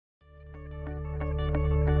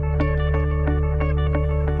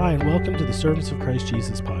Hi, and welcome to the Servants of Christ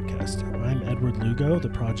Jesus podcast. I'm Edward Lugo, the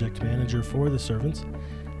project manager for the Servants,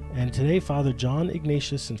 and today Father John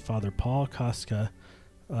Ignatius and Father Paul Kostka,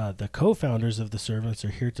 the co-founders of the Servants, are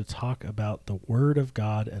here to talk about the Word of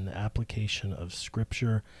God and the application of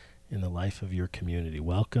Scripture in the life of your community.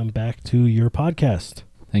 Welcome back to your podcast.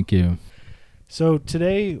 Thank you. So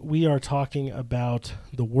today we are talking about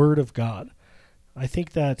the Word of God. I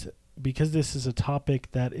think that because this is a topic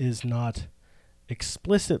that is not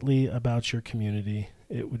explicitly about your community,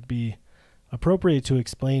 it would be appropriate to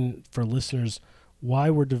explain for listeners why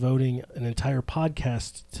we're devoting an entire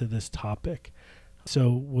podcast to this topic.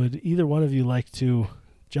 So would either one of you like to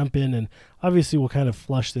jump in? And obviously we'll kind of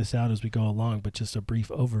flush this out as we go along, but just a brief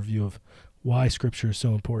overview of why Scripture is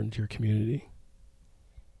so important to your community.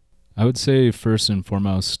 I would say first and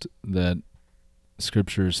foremost that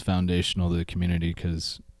Scripture is foundational to the community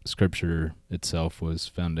because Scripture itself was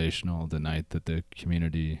foundational the night that the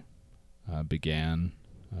community began.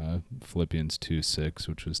 Philippians 2:6,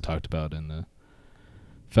 which was talked about in the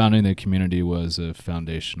founding the community, was a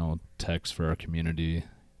foundational text for our community.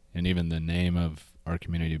 And even the name of our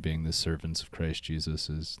community being the Servants of Christ Jesus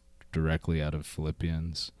is directly out of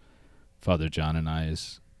Philippians. Father John and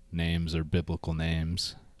I's names are biblical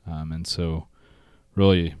names. And so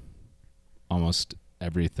really almost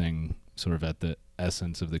everything sort of at the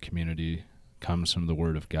essence of the community comes from the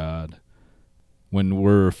Word of God. When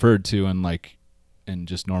we're referred to in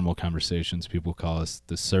just normal conversations, people call us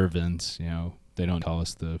the servants, they don't call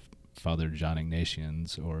us the Father John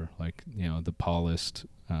Ignatians or the Paulist,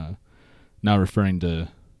 not referring to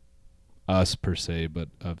us per se, but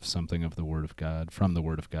of something of the Word of God, from the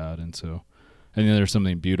Word of God. And so I think there's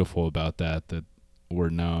something beautiful about that we're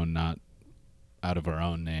known not out of our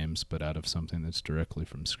own names, but out of something that's directly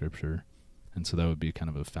from Scripture. And so that would be kind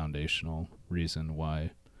of a foundational reason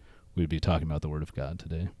why we'd be talking about the Word of God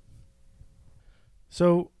today.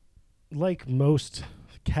 So, like most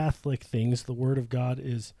Catholic things, the Word of God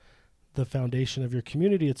is the foundation of your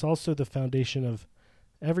community. It's also the foundation of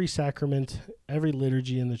every sacrament, every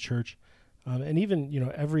liturgy in the church, and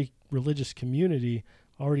even, every religious community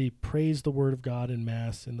already prays the Word of God in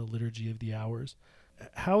Mass in the Liturgy of the Hours.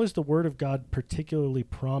 How is the Word of God particularly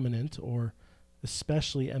prominent or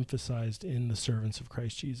especially emphasized in the Servants of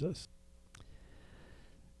Christ Jesus?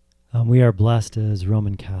 We are blessed as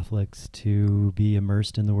Roman Catholics to be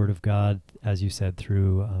immersed in the Word of God, as you said,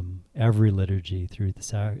 through every liturgy, through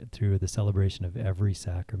the celebration of every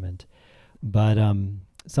sacrament. But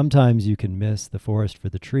sometimes you can miss the forest for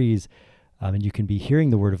the trees, and you can be hearing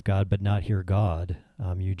the Word of God but not hear God.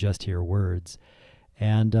 You just hear words.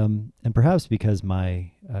 And perhaps because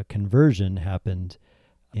my conversion happened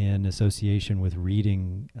in association with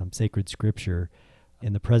reading sacred Scripture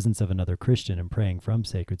in the presence of another Christian and praying from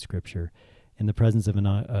sacred Scripture, in the presence of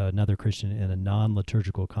another Christian in a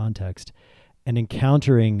non-liturgical context, and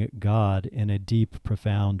encountering God in a deep,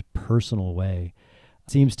 profound, personal way.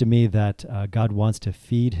 It seems to me that God wants to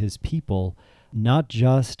feed his people not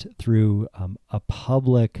just through a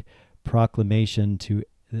public proclamation to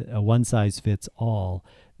a one-size-fits-all.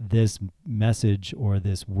 This message or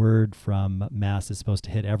this word from Mass is supposed to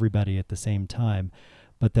hit everybody at the same time,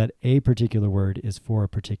 but that a particular word is for a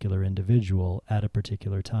particular individual at a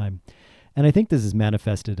particular time. And I think this is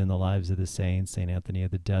manifested in the lives of the saints, St. Anthony of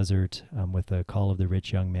the Desert, with the call of the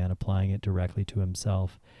rich young man applying it directly to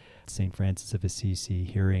himself, St. Francis of Assisi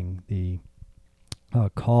hearing the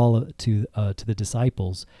call to the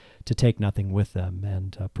disciples to take nothing with them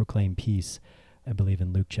and proclaim peace, I believe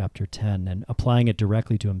in Luke chapter 10, and applying it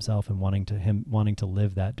directly to himself and wanting to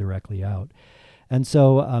live that directly out. And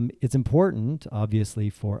so it's important, obviously,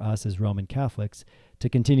 for us as Roman Catholics to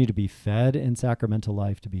continue to be fed in sacramental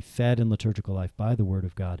life, to be fed in liturgical life by the Word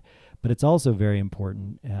of God. But it's also very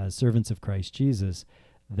important as servants of Christ Jesus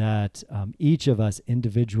that each of us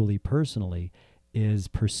individually, personally, is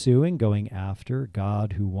pursuing, going after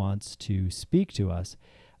God who wants to speak to us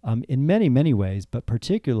in many, many ways, but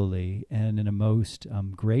particularly and in a most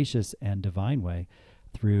gracious and divine way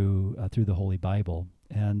through the Holy Bible.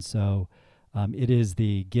 And so it is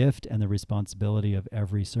the gift and the responsibility of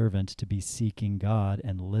every servant to be seeking God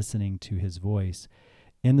and listening to his voice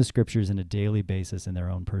in the Scriptures on a daily basis in their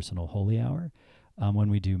own personal holy hour. When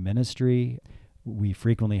we do ministry, we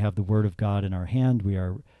frequently have the Word of God in our hand. We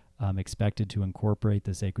are expected to incorporate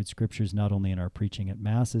the sacred Scriptures not only in our preaching at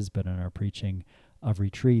Masses, but in our preaching of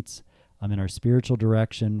retreats. In our spiritual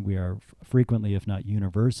direction, we are frequently, if not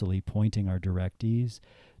universally, pointing our directees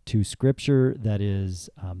to Scripture that is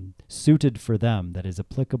suited for them, that is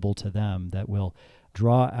applicable to them, that will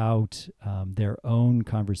draw out their own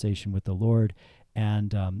conversation with the Lord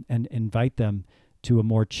and invite them to a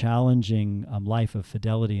more challenging life of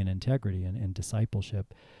fidelity and integrity and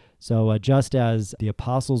discipleship. So just as the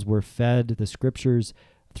apostles were fed the scriptures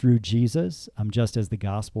through Jesus, just as the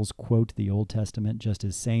Gospels quote the Old Testament, just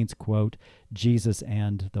as saints quote Jesus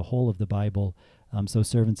and the whole of the Bible, so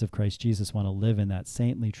servants of Christ Jesus want to live in that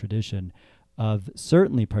saintly tradition of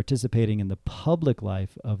certainly participating in the public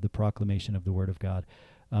life of the proclamation of the Word of God,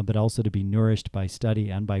 but also to be nourished by study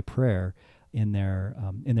and by prayer in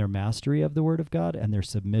their mastery of the Word of God and their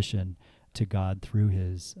submission to God through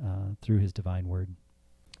His divine Word.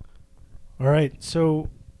 All right, so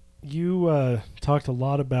you talked a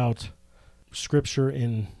lot about Scripture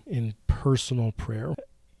in personal prayer.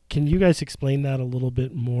 Can you guys explain that a little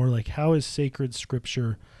bit more? Like, how is sacred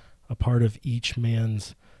Scripture a part of each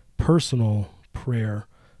man's personal prayer,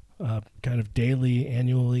 kind of daily,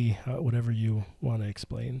 annually, whatever you want to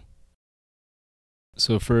explain?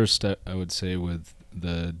 So first, I would say with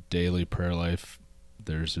the daily prayer life,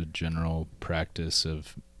 there's a general practice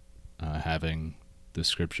of having the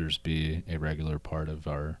scriptures be a regular part of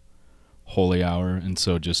our holy hour. And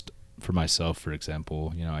so just for myself, for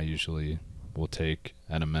example, I usually will take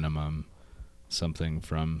at a minimum something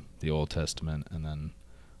from the Old Testament, and then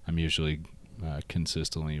I'm usually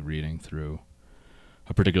consistently reading through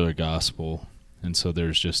a particular gospel. And so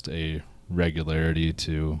there's just a regularity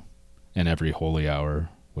to in every holy hour,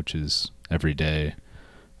 which is every day.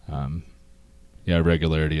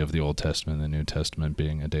 Regularity of the Old Testament and the New Testament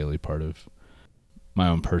being a daily part of my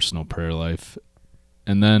own personal prayer life.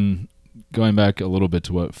 And then going back a little bit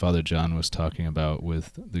to what Father John was talking about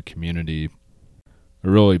with the community, a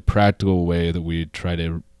really practical way that we try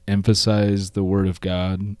to emphasize the Word of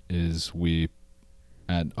God is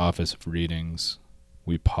at Office of Readings,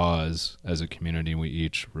 we pause as a community. We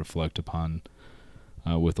each reflect upon,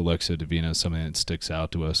 with Lectio Divina, something that sticks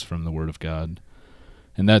out to us from the Word of God.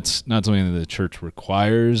 And that's not something that the church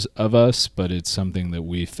requires of us, but it's something that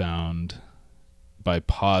we found by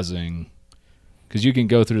pausing, because you can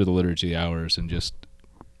go through the liturgy hours and just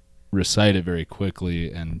recite it very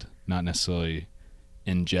quickly and not necessarily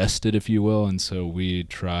ingest it, if you will. And so we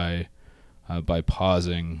try by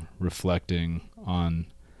pausing, reflecting on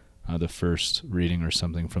the first reading or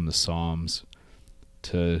something from the Psalms,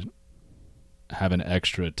 to have an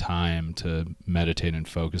extra time to meditate and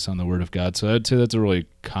focus on the Word of God. So I'd say that's a really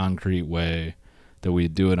concrete way that we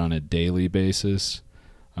do it on a daily basis,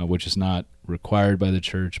 which is not required by the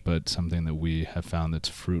church, but something that we have found that's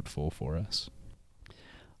fruitful for us.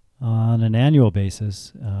 On an annual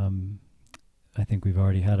basis, I think we've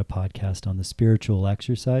already had a podcast on the spiritual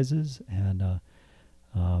exercises, and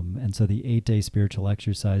so the 8-day spiritual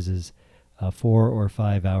exercises, 4 or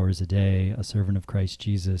 5 hours a day, a servant of Christ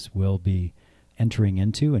Jesus will be entering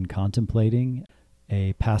into and contemplating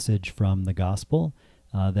a passage from the gospel,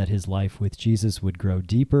 that his life with Jesus would grow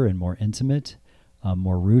deeper and more intimate,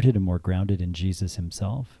 more rooted and more grounded in Jesus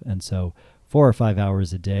himself. And so 4 or 5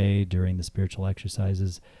 hours a day during the spiritual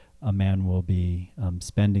exercises, a man will be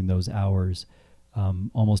spending those hours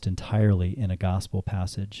almost entirely in a gospel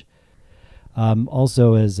passage.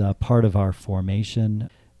 Also, as part of our formation,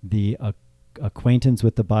 the acquaintance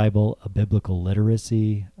with the Bible, a biblical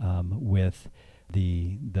literacy with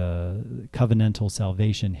the covenantal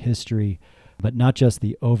salvation history, but not just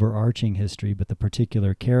the overarching history, but the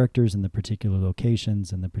particular characters and the particular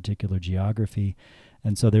locations and the particular geography.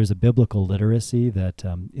 And so there's a biblical literacy that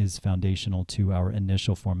is foundational to our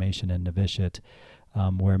initial formation in novitiate,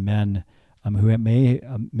 where men who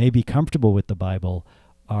may be comfortable with the Bible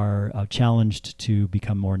are challenged to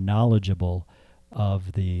become more knowledgeable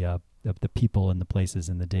of the people and the places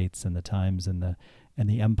and the dates and the times and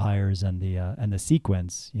the empires and the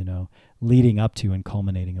sequence, leading up to and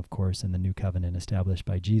culminating, of course, in the new covenant established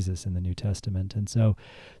by Jesus in the New Testament. And so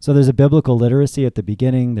there's a biblical literacy at the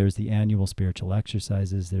beginning. There's the annual spiritual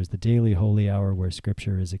exercises. There's the daily holy hour where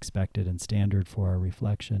Scripture is expected and standard for our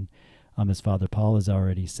reflection. As Father Paul has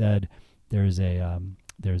already said, there's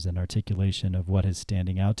an articulation of what is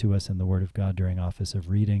standing out to us in the Word of God during Office of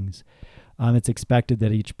Readings. It's expected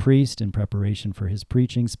that each priest, in preparation for his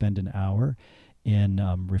preaching, spend an hour in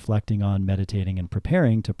reflecting on, meditating, and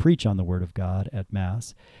preparing to preach on the Word of God at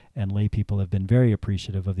Mass. And lay people have been very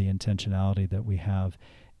appreciative of the intentionality that we have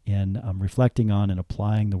in reflecting on and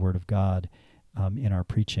applying the Word of God in our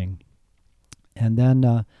preaching. And then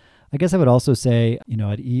I guess I would also say,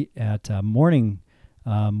 at morning,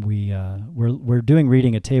 we're doing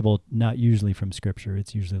reading at table, not usually from Scripture.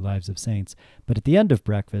 It's usually Lives of Saints. But at the end of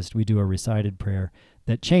breakfast, we do a recited prayer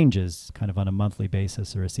that changes kind of on a monthly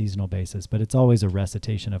basis or a seasonal basis, but it's always a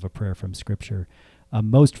recitation of a prayer from Scripture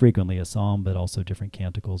most frequently a psalm, but also different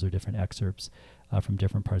canticles or different excerpts from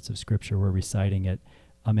different parts of Scripture. We're reciting it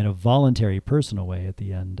in a voluntary, personal way at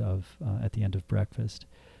the end of breakfast.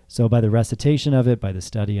 So by the recitation of it, by the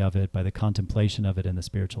study of it, by the contemplation of it in the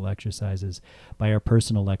spiritual exercises, by our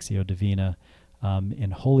personal Lectio Divina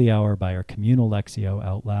in Holy Hour, by our communal Lectio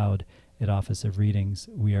out loud at Office of Readings,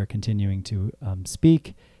 we are continuing to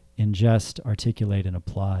speak, ingest, articulate, and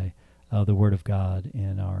apply the Word of God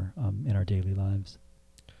in our daily lives.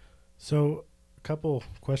 So a couple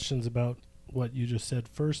questions about what you just said.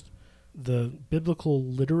 First, the biblical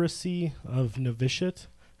literacy of novitiate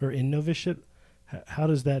or in novitiate, how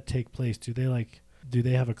does that take place? Do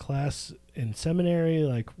they have a class in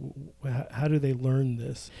seminary? How do they learn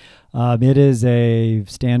this? It is a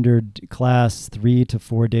standard class 3 to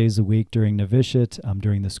 4 days a week during novitiate,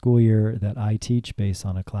 during the school year that I teach based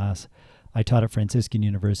on a class I taught at Franciscan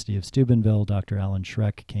University of Steubenville. Dr. Alan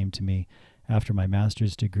Schreck came to me after my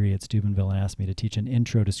master's degree at Steubenville and asked me to teach an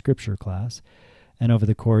Intro to Scripture class. And over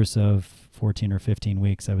the course of 14 or 15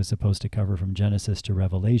 weeks, I was supposed to cover from Genesis to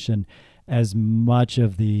Revelation as much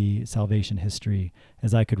of the salvation history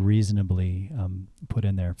as I could reasonably put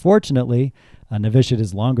in there. Fortunately, a novitiate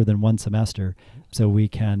is longer than one semester, so we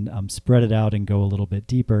can spread it out and go a little bit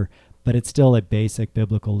deeper, but it's still a basic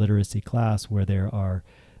biblical literacy class where there are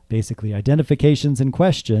basically identifications and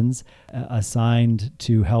questions assigned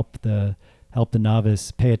to help the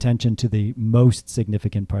novice pay attention to the most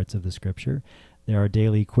significant parts of the Scripture. There are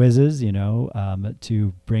daily quizzes,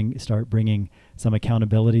 to start bringing some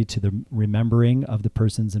accountability to the remembering of the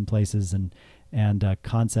persons and places and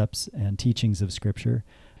concepts and teachings of Scripture.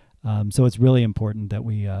 So it's really important that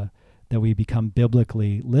we become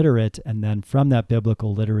biblically literate, and then from that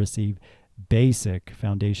biblical literacy basic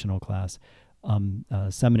foundational class,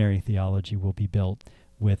 seminary theology will be built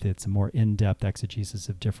with its more in-depth exegesis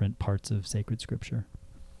of different parts of sacred Scripture.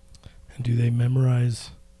 And do they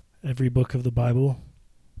memorize every book of the Bible?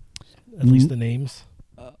 At least the names?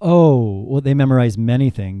 They memorize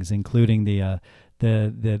many things, including the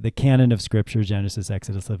canon of Scripture, Genesis,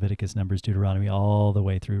 Exodus, Leviticus, Numbers, Deuteronomy, all the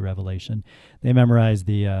way through Revelation. They memorize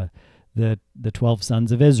the 12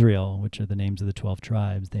 sons of Israel, which are the names of the 12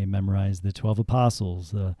 tribes. They memorize the 12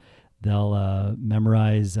 apostles. They'll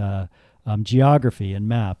memorize geography and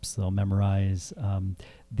maps. They'll memorize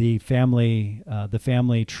the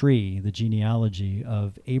family tree, the genealogy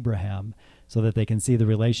of Abraham, so that they can see the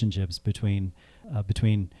relationships between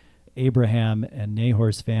Abraham and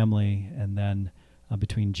Nahor's family, and then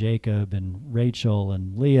between Jacob and Rachel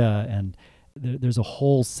and Leah. And there's a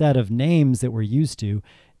whole set of names that we're used to.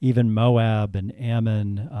 Even Moab and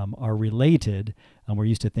Ammon are related. We're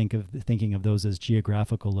used to thinking of those as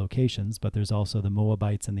geographical locations, but there's also the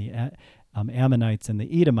Moabites and the Ammonites and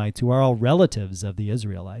the Edomites, who are all relatives of the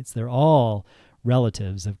Israelites. They're all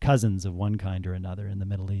relatives of cousins of one kind or another in the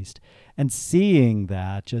Middle East. And seeing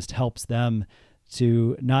that just helps them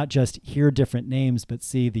to not just hear different names, but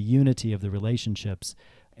see the unity of the relationships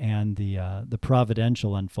and the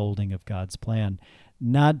providential unfolding of God's plan,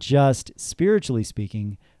 not just spiritually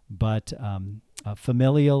speaking, but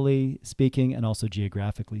familially speaking and also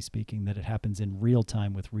geographically speaking, that it happens in real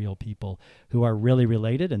time with real people who are really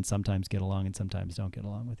related and sometimes get along and sometimes don't get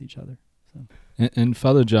along with each other. So. And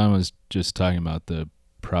Father John was just talking about the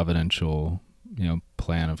providential,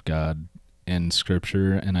 plan of God in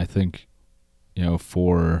Scripture, and I think,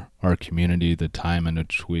 for our community, the time in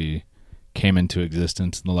which we came into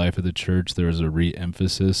existence in the life of the church, there was a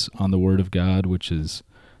re-emphasis on the Word of God, which is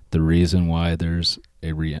the reason why there's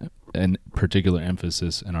a particular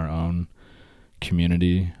emphasis in our own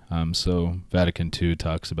community. So Vatican II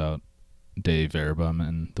talks about Dei Verbum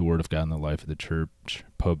and the Word of God in the life of the church.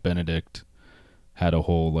 Pope Benedict had a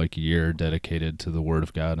whole year dedicated to the Word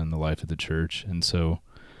of God in the life of the church. And so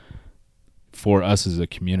for us as a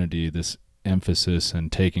community, this emphasis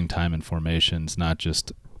and taking time in formation is not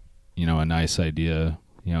just, a nice idea,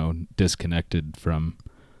 disconnected from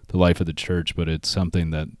the life of the church, but it's something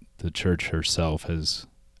that the church herself has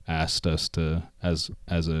asked us to, as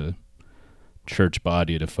a church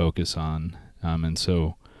body, to focus on. And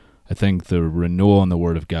so I think the renewal in the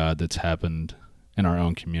Word of God that's happened in our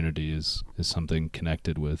own community is something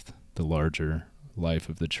connected with the larger life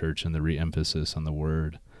of the church and the re-emphasis on the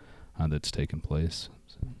Word that's taken place.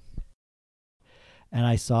 So. And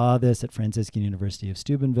I saw this at Franciscan University of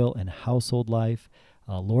Steubenville in household life,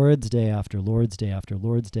 Lord's Day after Lord's Day after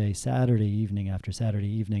Lord's Day, Saturday evening after Saturday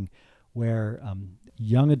evening, where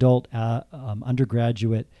young adult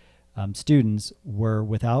undergraduate students were,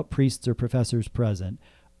 without priests or professors present,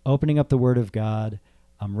 opening up the Word of God,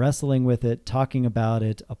 wrestling with it, talking about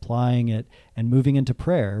it, applying it, and moving into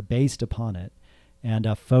prayer based upon it. And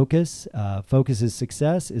Focus's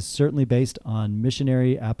success is certainly based on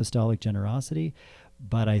missionary apostolic generosity,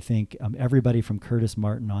 but I think everybody from Curtis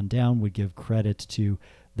Martin on down would give credit to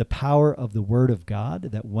the power of the Word of God,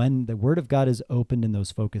 that when the Word of God is opened in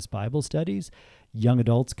those Focus Bible studies, young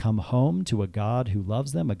adults come home to a God who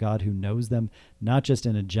loves them, a God who knows them, not just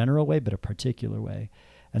in a general way, but a particular way.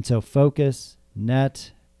 And so Focus,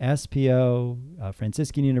 NET, SPO,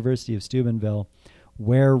 Franciscan University of Steubenville,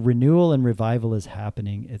 where renewal and revival is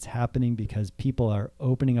happening, it's happening because people are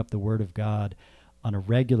opening up the Word of God on a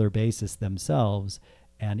regular basis themselves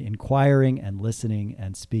and inquiring and listening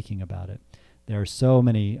and speaking about it. There are so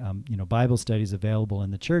many Bible studies available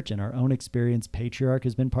in the church. In our own experience, Patriarch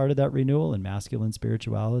has been part of that renewal in masculine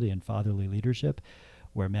spirituality and fatherly leadership,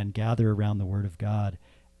 where men gather around the Word of God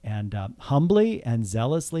and humbly and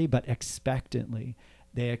zealously, but expectantly,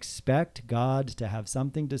 they expect God to have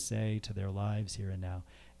something to say to their lives here and now.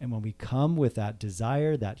 And when we come with that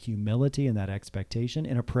desire, that humility, and that expectation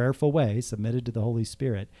in a prayerful way, submitted to the Holy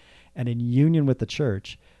Spirit, and in union with the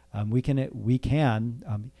church, we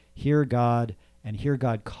can hear God and hear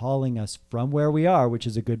God calling us from where we are, which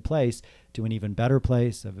is a good place, to an even better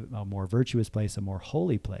place, a more virtuous place, a more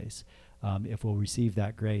holy place, if we'll receive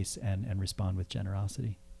that grace and respond with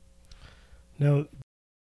generosity. Now,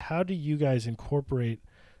 how do you guys incorporate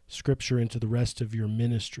Scripture into the rest of your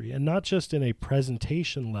ministry? And not just in a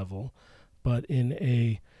presentation level, but in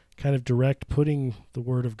a kind of direct putting the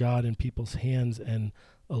Word of God in people's hands and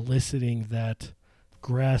eliciting that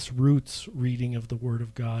grassroots reading of the Word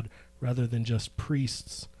of God, rather than just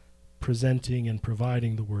priests presenting and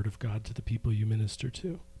providing the Word of God to the people you minister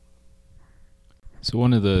to? So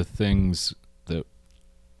one of the things that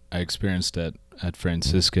I experienced at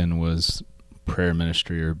Franciscan was prayer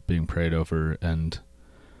ministry, or being prayed over, and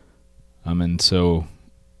so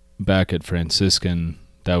back at Franciscan,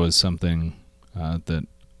 that was something that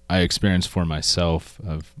I experienced for myself,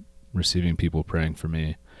 of receiving people praying for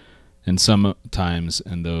me. And sometimes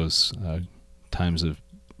in those times of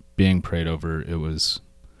being prayed over, it was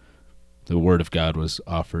the Word of God was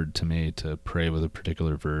offered to me to pray with a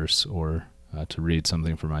particular verse, or to read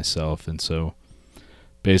something for myself. And so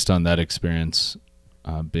based on that experience,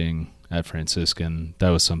 being at Franciscan, that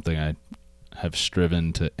was something I have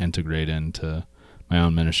striven to integrate into my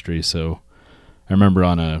own ministry. So I remember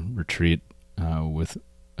on a retreat with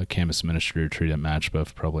a campus ministry retreat at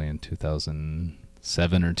Matchbuff, probably in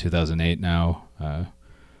 2007 or 2008 now,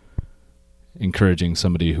 encouraging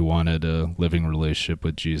somebody who wanted a living relationship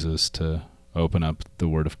with Jesus to open up the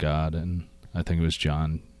Word of God. And I think it was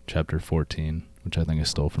John chapter 14, which I think I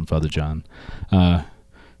stole from Father John,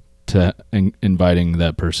 inviting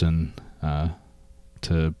that person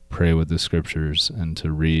to pray with the Scriptures and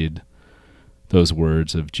to read those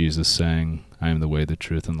words of Jesus saying, "I am the way, the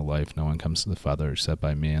truth, and the life. No one comes to the Father except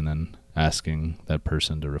by me," and then asking that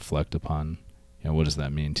person to reflect upon, what does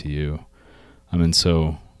that mean to you? And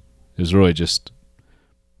so it was really just,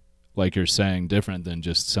 like you're saying, different than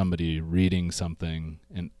just somebody reading something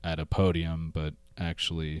at a podium, but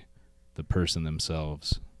actually the person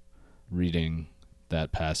themselves reading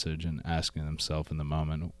that passage and asking themselves in the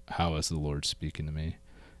moment, how is the Lord speaking to me?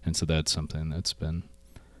 And so that's something that's been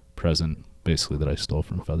present, basically, that I stole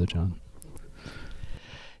from Father John.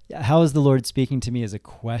 How is the Lord speaking to me is a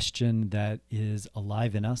question that is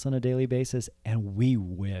alive in us on a daily basis, and we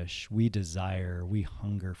desire, we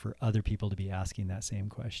hunger for other people to be asking that same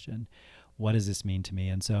question. What does this mean to me?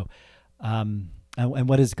 And so, and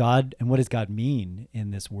what does God mean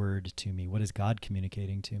in this word to me? What is God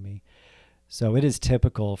communicating to me? So it is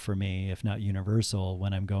typical for me, if not universal,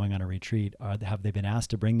 when I'm going on a retreat, have they been asked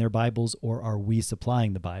to bring their Bibles, or are we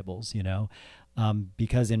supplying the Bibles,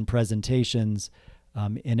 because in presentations,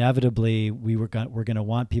 inevitably we're going to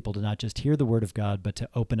want people to not just hear the Word of God, but to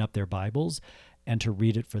open up their Bibles and to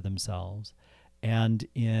read it for themselves. And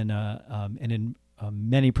in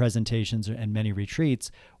many presentations and many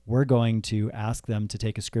retreats, we're going to ask them to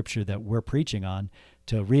take a scripture that we're preaching on,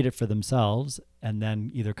 to read it for themselves, and then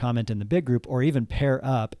either comment in the big group or even pair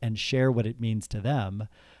up and share what it means to them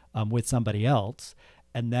with somebody else,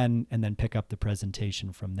 and then pick up the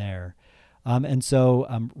presentation from there. And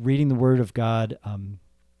so reading the Word of God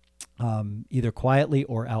either quietly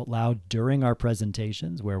or out loud during our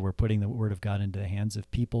presentations, where we're putting the Word of God into the hands of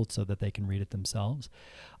people so that they can read it themselves.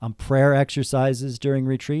 Prayer exercises during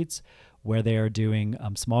retreats, where they are doing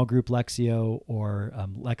small group Lectio or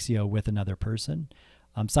Lectio with another person.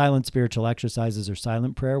 Silent spiritual exercises or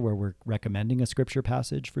silent prayer, where we're recommending a scripture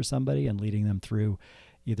passage for somebody and leading them through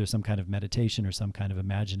either some kind of meditation or some kind of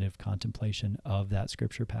imaginative contemplation of that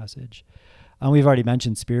scripture passage. We've already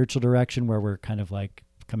mentioned spiritual direction, where we're kind of like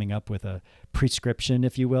coming up with a prescription,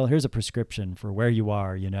 if you will. Here's a prescription for where you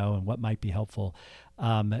are, and what might be helpful,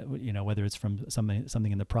 whether it's from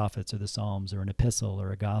something in the prophets or the Psalms or an epistle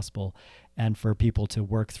or a gospel, and for people to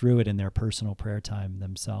work through it in their personal prayer time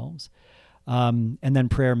themselves. And then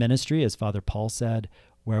prayer ministry, as Father Paul said,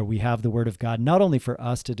 where we have the Word of God, not only for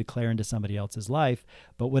us to declare into somebody else's life,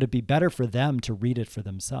 but would it be better for them to read it for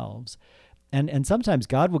themselves? And sometimes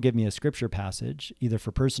God will give me a scripture passage, either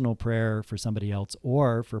for personal prayer for somebody else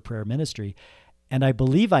or for prayer ministry, and I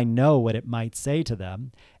believe I know what it might say to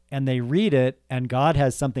them, and they read it, and God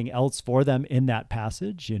has something else for them in that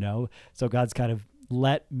passage, So God's kind of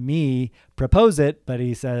let me propose it,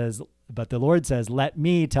 but the Lord says, let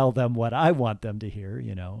me tell them what I want them to hear,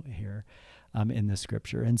 in the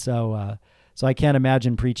scripture. And so I can't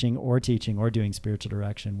imagine preaching or teaching or doing spiritual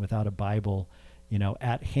direction without a Bible,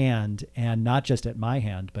 at hand, and not just at my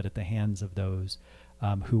hand, but at the hands of those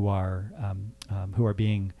who are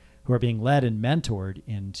being led and mentored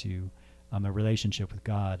into a relationship with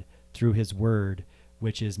God through His Word,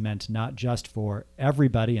 which is meant not just for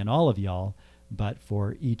everybody and all of y'all, but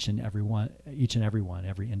for each and every one,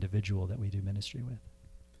 every individual that we do ministry with.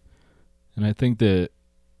 And I think the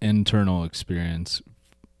internal experience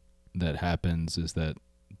that happens is that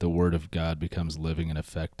the Word of God becomes living and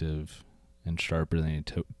effective and sharper than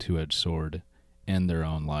a two-edged sword in their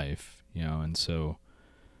own life, and so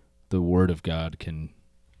the Word of God can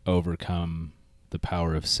overcome the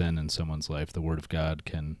power of sin in someone's life. The Word of God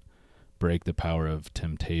can break the power of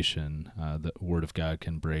temptation. The Word of God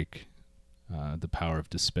can break the power of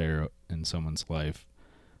despair in someone's life.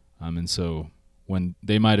 And so when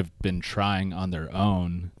they might have been trying on their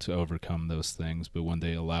own to overcome those things, but when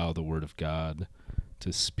they allow the Word of God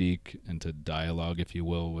to speak and to dialogue, if you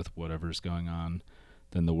will, with whatever's going on,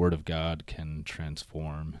 then the Word of God can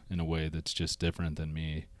transform in a way that's just different than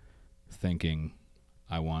me thinking,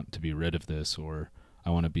 I want to be rid of this, or I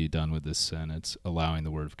want to be done with this sin. It's allowing the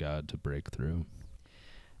Word of God to break through.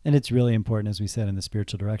 And it's really important, as we said in the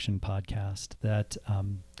Spiritual Direction podcast, that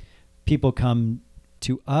people come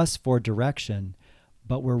to us for direction,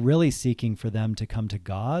 but we're really seeking for them to come to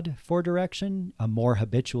God for direction more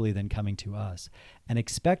habitually than coming to us, and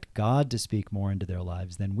expect God to speak more into their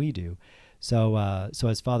lives than we do. So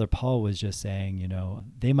as Father Paul was just saying,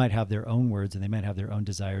 they might have their own words and they might have their own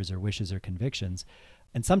desires or wishes or convictions,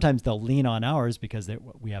 and sometimes they'll lean on ours because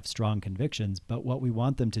we have strong convictions, but what we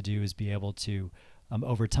want them to do is be able to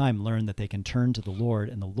over time learn that they can turn to the Lord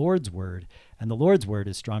and the Lord's Word, and the Lord's Word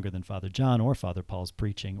is stronger than Father John or Father Paul's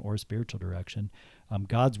preaching or spiritual direction.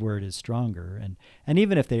 God's Word is stronger, and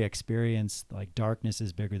even if they experience like darkness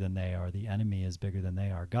is bigger than they are, the enemy is bigger than they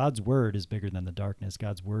are, God's Word is bigger than the darkness,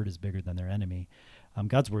 God's Word is bigger than their enemy.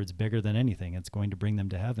 God's Word's bigger than anything. It's going to bring them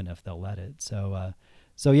to heaven if they'll let it. So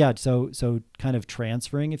kind of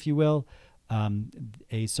transferring, if you will,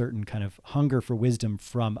 a certain kind of hunger for wisdom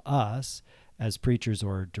from us as preachers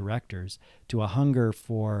or directors to a hunger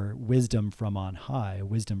for wisdom from on high,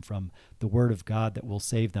 wisdom from the Word of God that will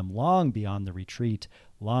save them long beyond the retreat,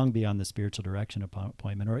 long beyond the spiritual direction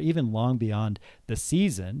appointment, or even long beyond the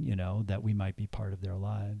season, that we might be part of their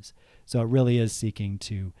lives. So it really is seeking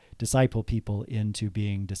to disciple people into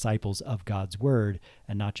being disciples of God's Word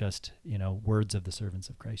and not just, words of the servants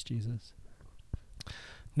of Christ Jesus.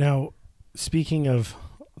 Now, speaking of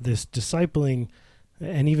this discipling,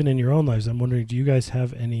 and even in your own lives, I'm wondering, do you guys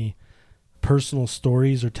have any personal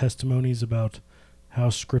stories or testimonies about how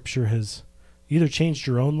Scripture has either changed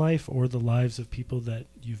your own life or the lives of people that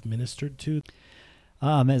you've ministered to?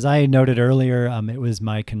 As I noted earlier, it was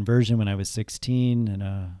my conversion when I was 16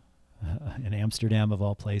 in Amsterdam, of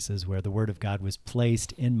all places, where the Word of God was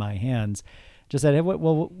placed in my hands. Just said,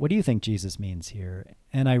 what do you think Jesus means here?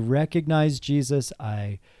 And I recognized Jesus.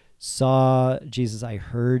 I saw Jesus. I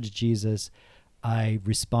heard Jesus. I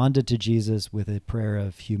responded to Jesus with a prayer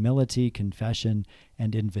of humility, confession,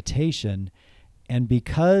 and invitation. And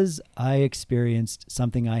because I experienced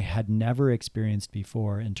something I had never experienced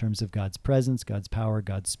before in terms of God's presence, God's power,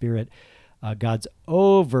 God's Spirit, God's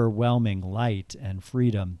overwhelming light and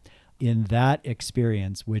freedom in that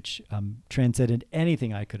experience, which transcended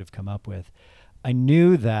anything I could have come up with, I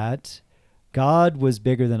knew that God was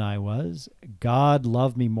bigger than I was. God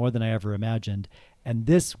loved me more than I ever imagined. And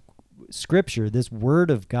this Scripture, this Word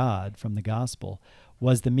of God from the gospel,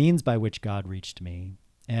 was the means by which God reached me.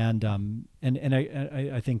 And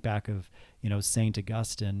I think back of, Saint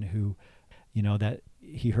Augustine, who, that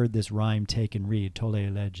he heard this rhyme, take and read, tolle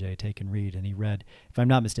lege, take and read. And he read, if I'm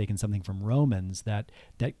not mistaken, something from Romans that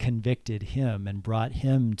convicted him and brought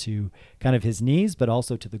him to kind of his knees, but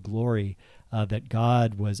also to the glory that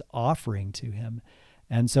God was offering to him.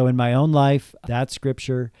 And so in my own life, that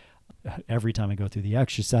scripture, every time I go through the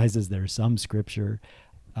exercises, there's some scripture.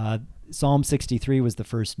 Psalm 63 was the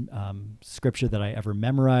first scripture that I ever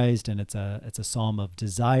memorized, and it's a psalm of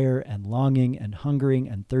desire and longing and hungering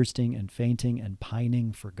and thirsting and fainting and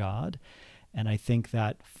pining for God. And I think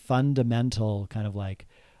that fundamental kind of like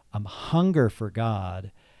hunger for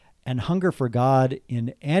God, and hunger for God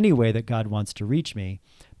in any way that God wants to reach me.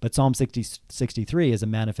 But Psalm 63 is a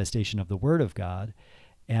manifestation of the Word of God.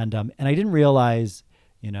 And I didn't realize,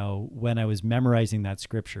 when I was memorizing that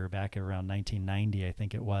scripture back around 1990, I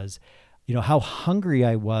think it was, how hungry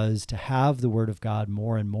I was to have the Word of God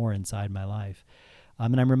more and more inside my life.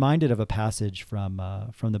 And I'm reminded of a passage from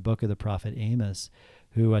the book of the prophet Amos,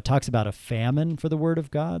 who talks about a famine for the Word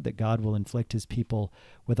of God, that God will inflict his people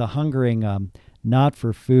with a hungering, not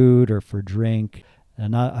for food or for drink,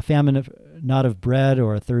 not a famine not of bread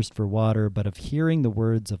or a thirst for water, but of hearing the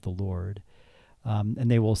words of the Lord. And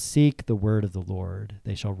they will seek the word of the Lord.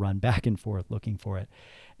 They shall run back and forth looking for it.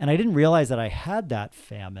 And I didn't realize that I had that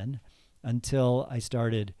famine until I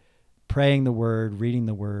started praying the word, reading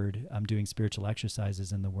the word, doing spiritual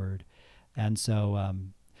exercises in the word. And so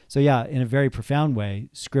yeah, in a very profound way,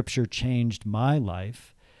 Scripture changed my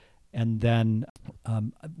life. And then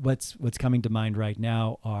what's coming to mind right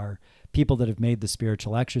now are people that have made the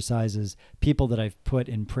spiritual exercises, people that I've put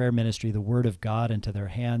in prayer ministry, the Word of God into their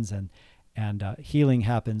hands, and healing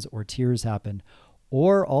happens or tears happen,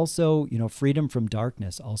 or also, freedom from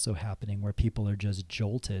darkness also happening, where people are just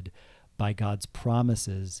jolted by God's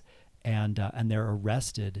promises, and they're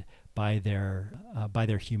arrested by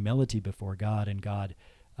their humility before God, and God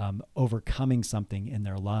overcoming something in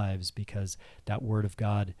their lives because that Word of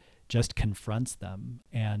God just confronts them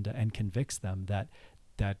and convicts them that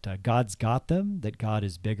God's got them, that God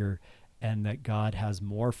is bigger, and that God has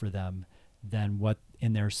more for them than what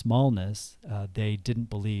in their smallness they didn't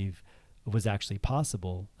believe was actually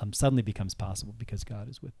possible, suddenly becomes possible because God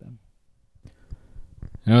is with them.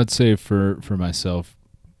 And I would say for myself,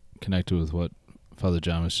 connected with what Father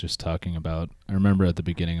John was just talking about, I remember at the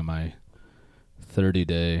beginning of my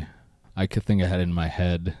 30-day, I could think I had it in my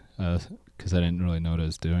head, because I didn't really know what I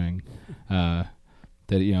was doing, that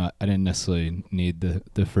I didn't necessarily need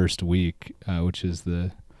the first week, which is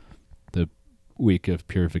the week of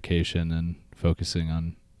purification and focusing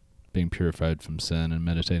on being purified from sin and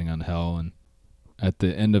meditating on hell. And at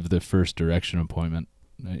the end of the first direction appointment,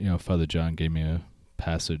 Father John gave me a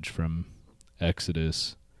passage from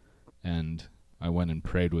Exodus, and I went and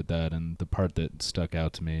prayed with that. And the part that stuck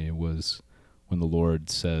out to me was when the Lord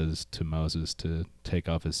says to Moses to take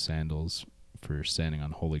off his sandals for standing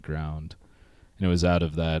on holy ground. And it was out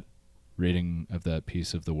of that reading of that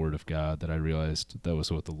piece of the Word of God that I realized that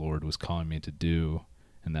was what the Lord was calling me to do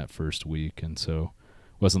in that first week. And so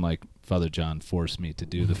it wasn't like Father John forced me to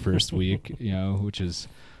do the first week, which is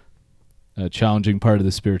a challenging part of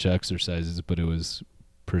the spiritual exercises, but it was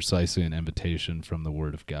precisely an invitation from the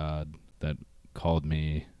Word of God that called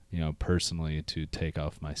me, personally to take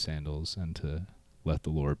off my sandals and to let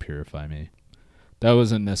the Lord purify me. That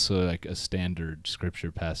wasn't necessarily like a standard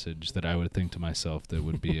scripture passage that I would think to myself that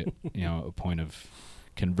would be, a point of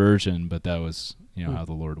conversion, but that was, how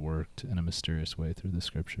the Lord worked in a mysterious way through the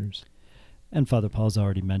scriptures. And Father Paul's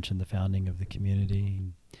already mentioned the founding of the community.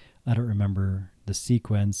 I don't remember the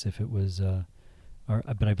sequence, if it was,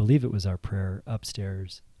 but I believe it was our prayer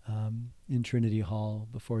upstairs in Trinity Hall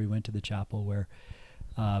before we went to the chapel, where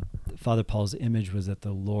Father Paul's image was that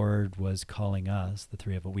the Lord was calling us, the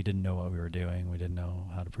three of us. We didn't know what we were doing. We didn't know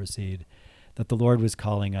how to proceed. That the Lord was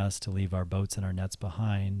calling us to leave our boats and our nets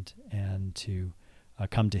behind and to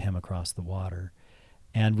come to him across the water.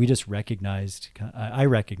 And we just I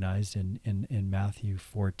recognized in Matthew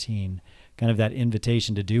 14, kind of that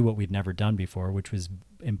invitation to do what we'd never done before, which was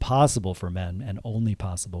impossible for men and only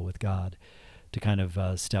possible with God, to kind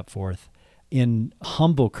of step forth in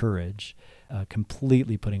humble courage,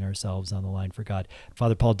 completely putting ourselves on the line for God.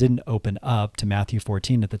 Father Paul didn't open up to Matthew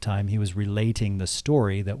 14 at the time. He was relating the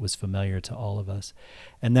story that was familiar to all of us.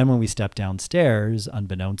 And then when we stepped downstairs,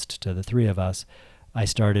 unbeknownst to the three of us, I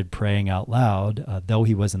started praying out loud, though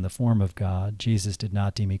he was in the form of God, Jesus did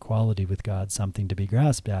not deem equality with God something to be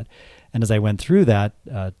grasped at. And as I went through that,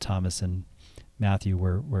 Thomas and Matthew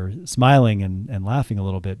were smiling and laughing a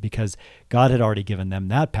little bit, because God had already given them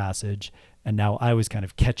that passage, and now I was kind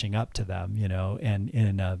of catching up to them, and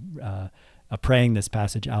in praying this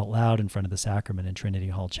passage out loud in front of the sacrament in Trinity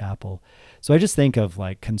Hall Chapel. So I just think of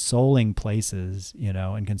like consoling places,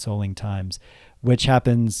 and consoling times, which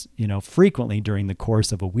happens, frequently during the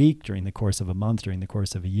course of a week, during the course of a month, during the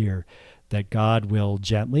course of a year, that God will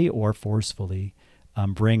gently or forcefully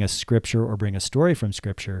bring a scripture or bring a story from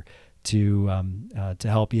scripture to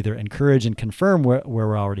help either encourage and confirm where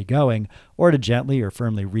we're already going, or to gently or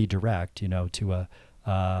firmly redirect, to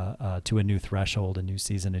a new threshold, a new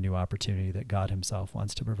season, a new opportunity that God himself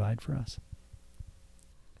wants to provide for us.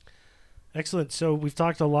 Excellent. So we've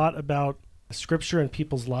talked a lot about scripture and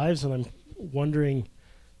people's lives, and I'm wondering,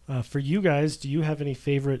 for you guys, do you have any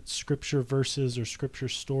favorite scripture verses or scripture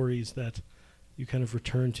stories that you kind of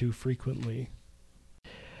return to frequently?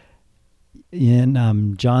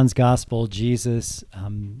 In John's gospel, Jesus,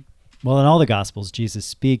 in all the gospels, Jesus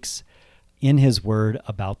speaks in his word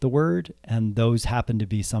about the word, and those happen to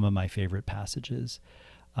be some of my favorite passages.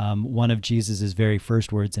 One of Jesus's very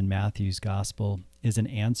first words in Matthew's gospel is an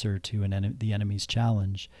answer to the enemy's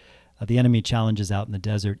challenge. The enemy challenges out in the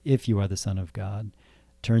desert, if you are the Son of God,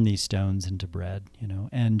 turn these stones into bread,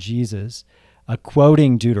 And Jesus,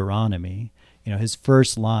 quoting Deuteronomy, his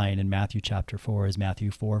first line in Matthew chapter 4 is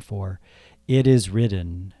Matthew 4:4. It is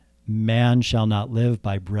written, man shall not live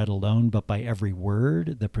by bread alone, but by every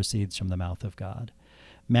word that proceeds from the mouth of God.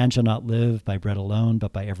 Man shall not live by bread alone,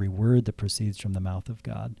 but by every word that proceeds from the mouth of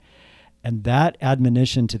God. And that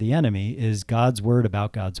admonition to the enemy is God's word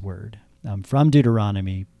about God's word, from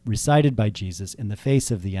Deuteronomy, recited by Jesus in the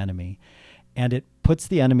face of the enemy. And it puts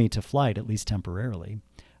the enemy to flight, at least temporarily.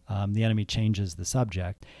 The enemy changes the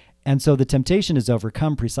subject. And so the temptation is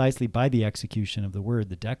overcome precisely by the execution of the word,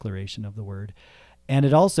 the declaration of the word. And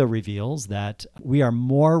it also reveals that we are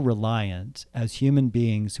more reliant as human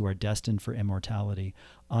beings who are destined for immortality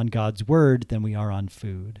on God's word than we are on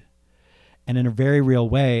food. And in a very real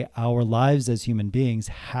way, our lives as human beings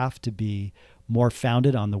have to be more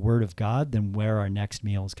founded on the word of God than where our next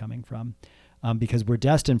meal is coming from. Because we're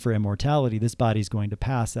destined for immortality. This body's going to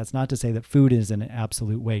pass. That's not to say that food is in an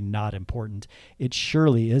absolute way not important. It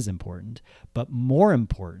surely is important. But more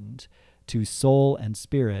important to soul and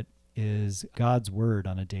spirit is God's word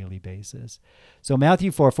on a daily basis. So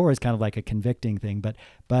Matthew 4:4 is kind of like a convicting thing, but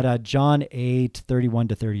John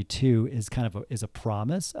 8:31-32 is kind of is a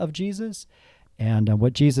promise of Jesus. And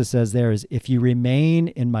what Jesus says there is, if you remain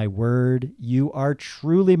in my word, you are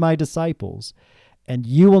truly my disciples, and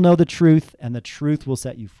you will know the truth, and the truth will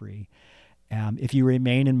set you free. If you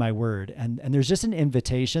remain in my word. And there's just an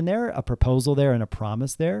invitation there, a proposal there, and a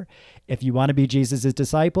promise there. If you want to be Jesus'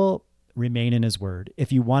 disciple, remain in his word.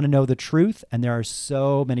 If you want to know the truth, and there are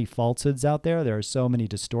so many falsehoods out there are so many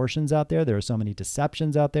distortions out there are so many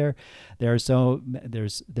deceptions out there, there's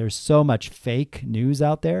so much fake news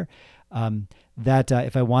out there, that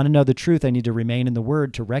if I want to know the truth, I need to remain in the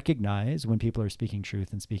word to recognize when people are speaking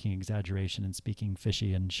truth and speaking exaggeration and speaking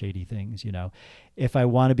fishy and shady things. If I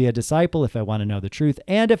want to be a disciple, if I want to know the truth,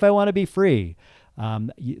 and if I want to be free,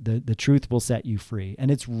 the truth will set you free. And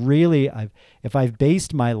it's really, if I've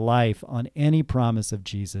based my life on any promise of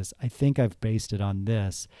Jesus, I think I've based it on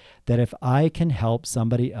this, that if I can help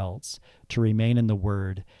somebody else to remain in the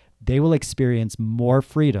word, they will experience more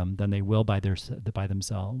freedom than they will by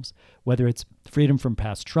themselves, whether it's freedom from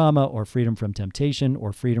past trauma or freedom from temptation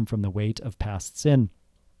or freedom from the weight of past sin.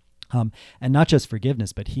 And not just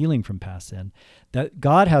forgiveness, but healing from past sin. That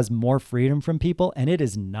God has more freedom from people, and it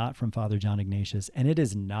is not from Father John Ignatius, and it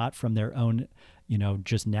is not from their own,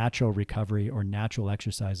 just natural recovery or natural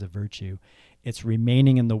exercise of virtue. It's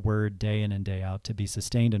remaining in the word day in and day out to be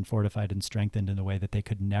sustained and fortified and strengthened in a way that they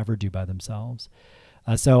could never do by themselves.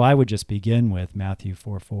 So I would just begin with Matthew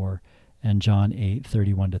 4:4 and John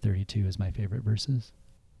 8:31-32 as my favorite verses.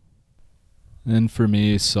 And for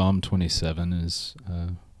me, Psalm 27 is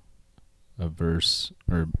a verse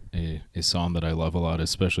or a psalm that I love a lot,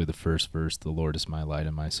 especially the first verse, the Lord is my light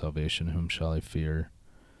and my salvation, whom shall I fear?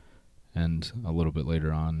 And a little bit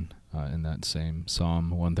later on in that same psalm,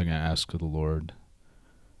 one thing I ask of the Lord,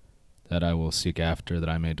 that I will seek after, that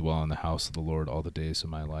I may dwell in the house of the Lord all the days of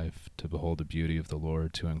my life, to behold the beauty of the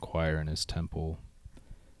Lord, to inquire in his temple.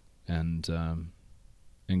 And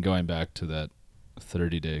going back to that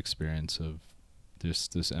 30-day experience of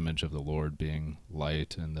this image of the Lord being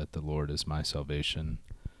light, and that the Lord is my salvation,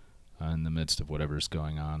 in the midst of whatever's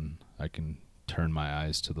going on, I can turn my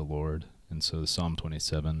eyes to the Lord. And so Psalm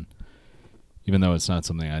 27, even though it's not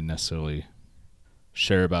something I necessarily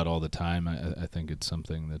share about all the time, I think it's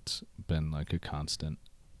something that's been like a constant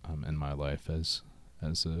in my life as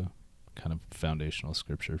a kind of foundational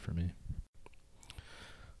scripture for me.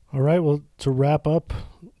 All right, well, to wrap up,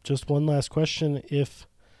 just one last question. If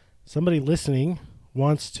somebody listening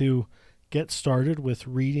wants to get started with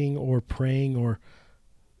reading or praying or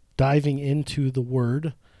diving into the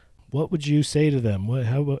word, what would you say to them?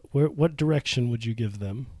 What direction would you give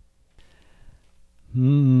them?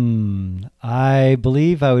 I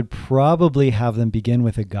believe I would probably have them begin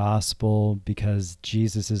with a gospel because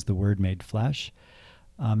Jesus is the Word made flesh.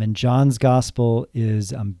 And John's gospel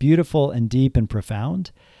is beautiful and deep and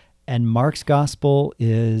profound. And Mark's gospel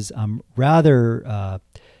is rather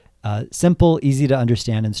simple, easy to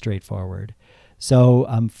understand, and straightforward. So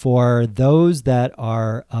for those that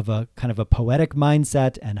are of a kind of a poetic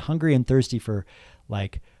mindset and hungry and thirsty for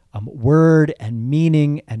like word and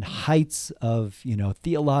meaning and heights of,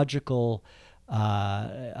 theological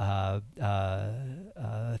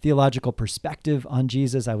perspective on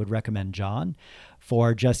Jesus, I would recommend John.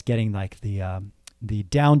 For just getting like the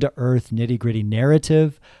down-to-earth, nitty-gritty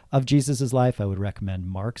narrative of Jesus's life, I would recommend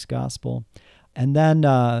Mark's gospel. And then,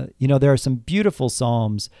 there are some beautiful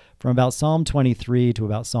Psalms from about Psalm 23 to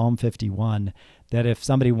about Psalm 51 that if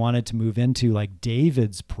somebody wanted to move into like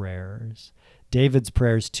David's prayers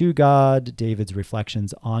to God, David's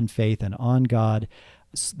reflections on faith and on God,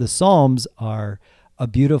 the Psalms are a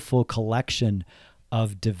beautiful collection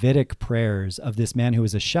of Davidic prayers of this man who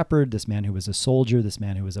was a shepherd, this man who was a soldier, this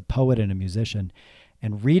man who was a poet and a musician.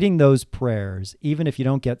 And reading those prayers, even if you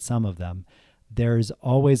don't get some of them, there's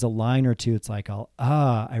always a line or two. It's like,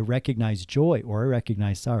 I recognize joy, or I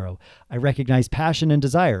recognize sorrow. I recognize passion and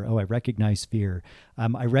desire. Oh, I recognize fear.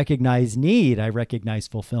 I recognize need. I recognize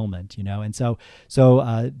fulfillment, And so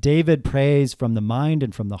David prays from the mind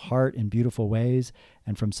and from the heart in beautiful ways.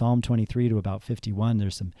 And from Psalm 23 to about 51,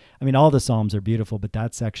 there's all the Psalms are beautiful, but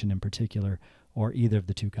that section in particular, or either of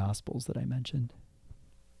the two Gospels that I mentioned.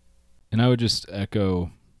 And I would just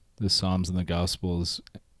echo the Psalms and the Gospels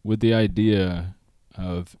with the idea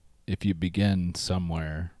of if you begin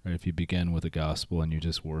somewhere, right, if you begin with a gospel and you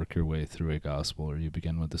just work your way through a gospel, or you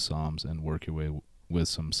begin with the Psalms and work your way with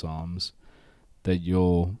some Psalms, that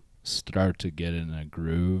you'll start to get in a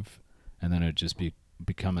groove, and then it just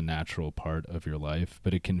become a natural part of your life.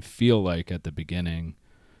 But it can feel like at the beginning,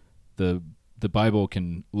 the Bible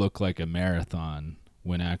can look like a marathon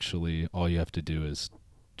when actually all you have to do is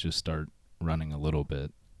just start running a little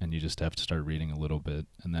bit. And you just have to start reading a little bit,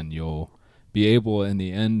 and then you'll be able in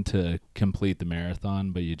the end to complete the marathon,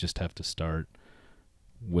 but you just have to start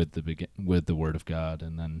with the Word of God,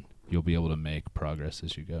 and then you'll be able to make progress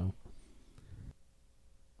as you go.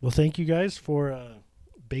 Well, thank you guys for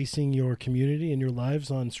basing your community and your lives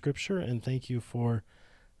on Scripture, and thank you for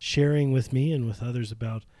sharing with me and with others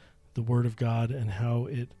about the Word of God and how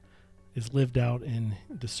it is lived out in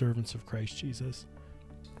the servants of Christ Jesus.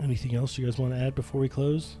 Anything else you guys want to add before we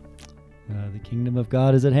close? The kingdom of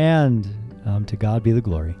God is at hand. To God be the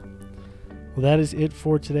glory. Well, that is it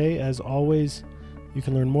for today. As always, you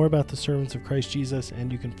can learn more about the servants of Christ Jesus,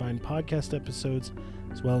 and you can find podcast episodes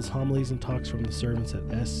as well as homilies and talks from the servants at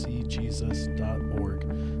scjesus.org.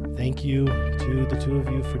 Thank you to the two of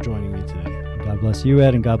you for joining me today. God bless you,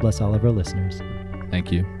 Ed, and God bless all of our listeners.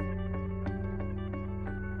 Thank you.